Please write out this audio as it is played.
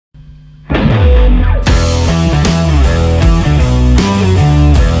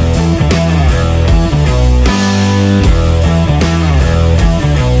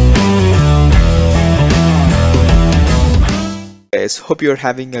Hope you're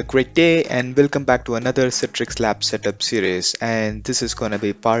having a great day and welcome back to another Citrix Lab setup series. And this is going to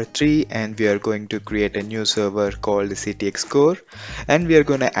be part 3 and we are going to create a new server called CTXCore and we are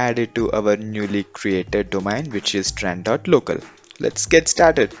going to add it to our newly created domain, which is Dran.local. Let's get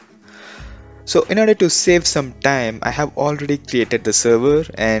started. So in order to save some time, I have already created the server,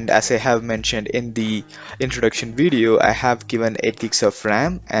 and as I have mentioned in the introduction video, I have given 8 gigs of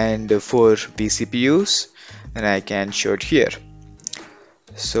RAM and 4 vCPUs, and I can show it here.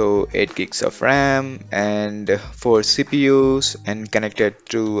 So 8 gigs of RAM and 4 CPUs and connected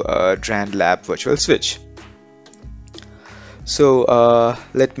to a Dran Lab virtual switch. So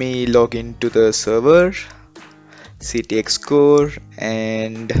let me log into the server, CTXCore,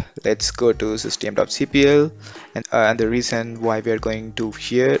 and let's go to system.cpl. And the reason why we are going to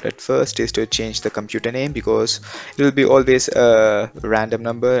here at first is to change the computer name, because it will be always a random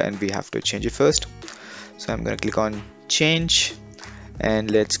number and we have to change it first. So I'm going to click on change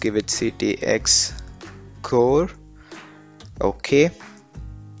and let's give it CTXCore. Okay.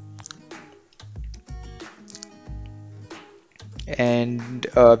 And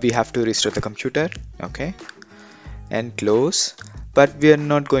we have to restart the computer. Okay. And close, but we are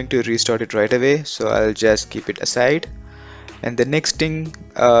not going to restart it right away, so I'll just keep it aside. And the next thing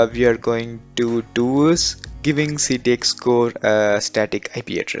we are going to do is giving CTXCore a static IP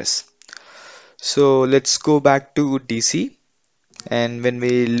address. So let's go back to DC, and when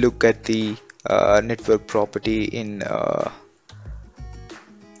we look at the network property in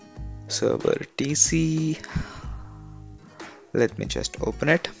server DC, let me just open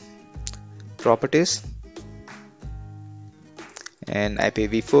it, properties, and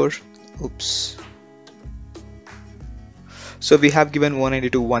IPv4. Oops. So we have given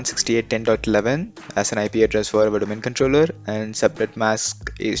 192.168.10.11 as an IP address for our domain controller, and subnet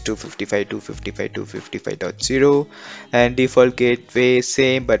mask is 255.255.255.0, and default gateway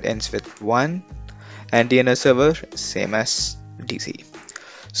same but ends with 1, and DNS server same as DC.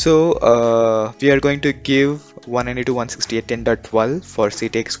 So we are going to give 192.168.10.12 for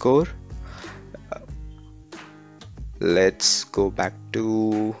CTXCore. Let's go back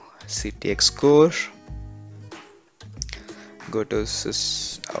to CTXCore, go to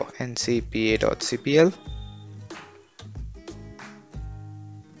ncpa.cpl,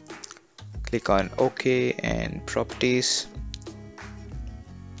 click on OK and properties,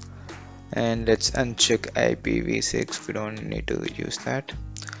 and let's uncheck IPv6, we don't need to use that,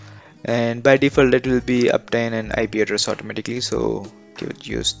 and by default it will be obtain an IP address automatically, so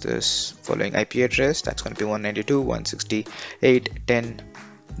use this following IP address. That's going to be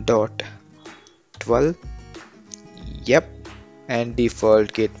 192.168.10.12. Yep. And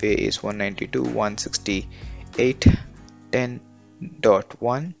default gateway is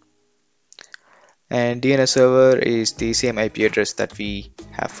 192.168.10.1, and DNS server is the same IP address that we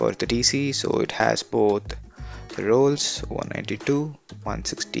have for the DC, so it has both the roles,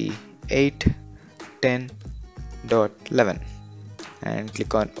 192.168.10.11. and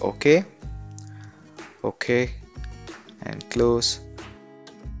click on OK, OK, and close.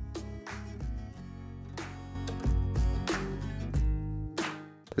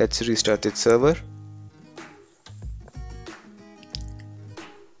 Let's restart the server.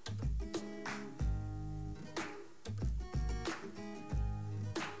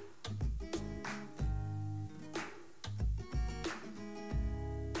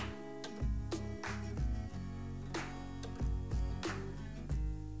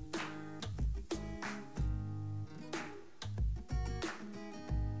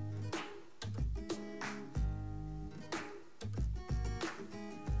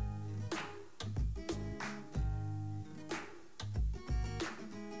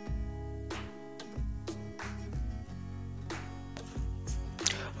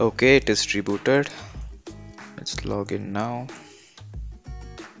 Okay, it is rebooted. Let's log in now.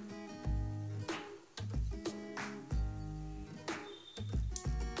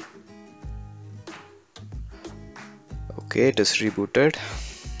 Okay, it is rebooted.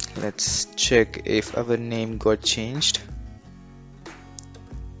 Let's check if our name got changed.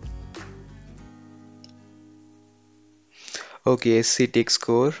 Okay,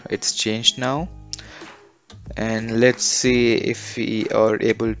 CTXCore, it's changed now. And let's see if we are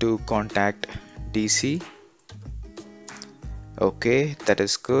able to contact DC. Okay, that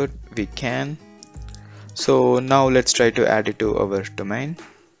is good, we can. So now let's try to add it to our domain.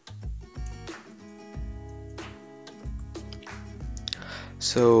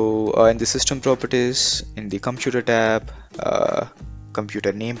 So in the system properties, in the computer tab,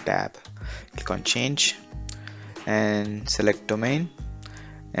 computer name tab, click on change and select domain.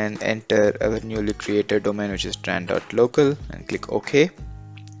 and enter our newly created domain, which is Dran.local, and click OK.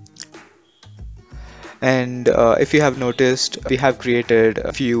 And if you have noticed, we have created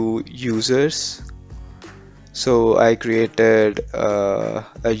a few users. So I created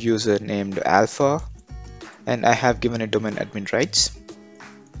a user named Alpha, and I have given a domain admin rights.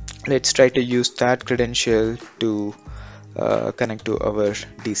 Let's try to use that credential to connect to our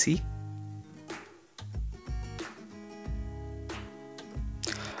DC.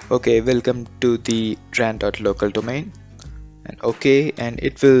 Okay, welcome to the Dran.local domain, and okay, and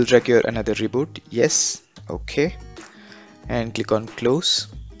it will require another reboot. Yes, okay, and click on close.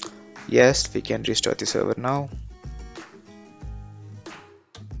 Yes, we can restart the server now.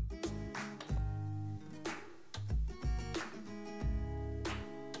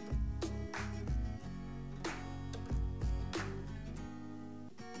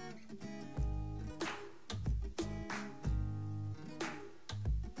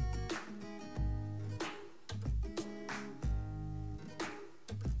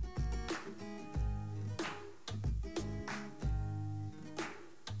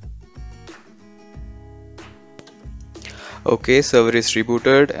 Okay, server is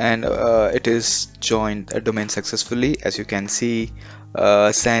rebooted, and it is joined a domain successfully. As you can see,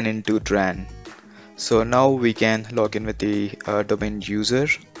 sign into Dran. So now we can log in with the domain user.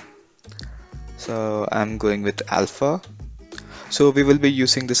 So I'm going with Alpha. So we will be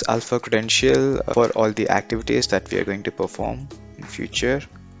using this Alpha credential for all the activities that we are going to perform in future.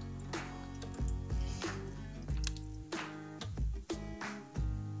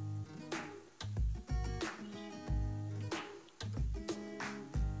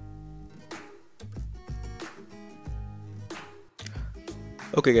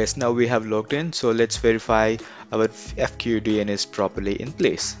 Okay guys, now we have logged in, so let's verify our FQDN is properly in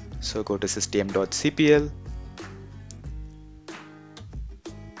place. So go to system.cpl,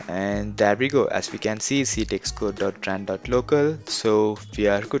 and there we go. As we can see, CTXCore.Dran.local, so we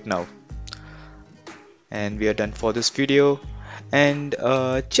are good now. And we are done for this video. And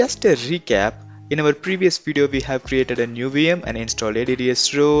just a recap, in our previous video we have created a new VM and installed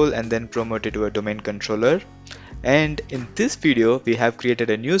ADDS role and then promoted to a domain controller. And in this video we have created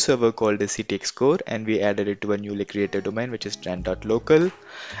a new server called the CTXCore, and we added it to a newly created domain, which is Dran.local.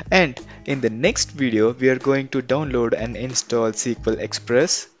 And in the next video we are going to download and install SQL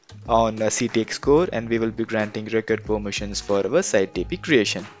Express on CTXCore, and we will be granting record permissions for our site DB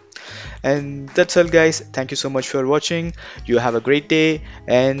creation. And that's all guys, thank you so much for watching. You have a great day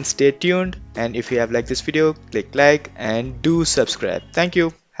and stay tuned, and if you have liked this video, click like and do subscribe. Thank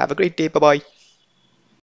you, have a great day, bye bye.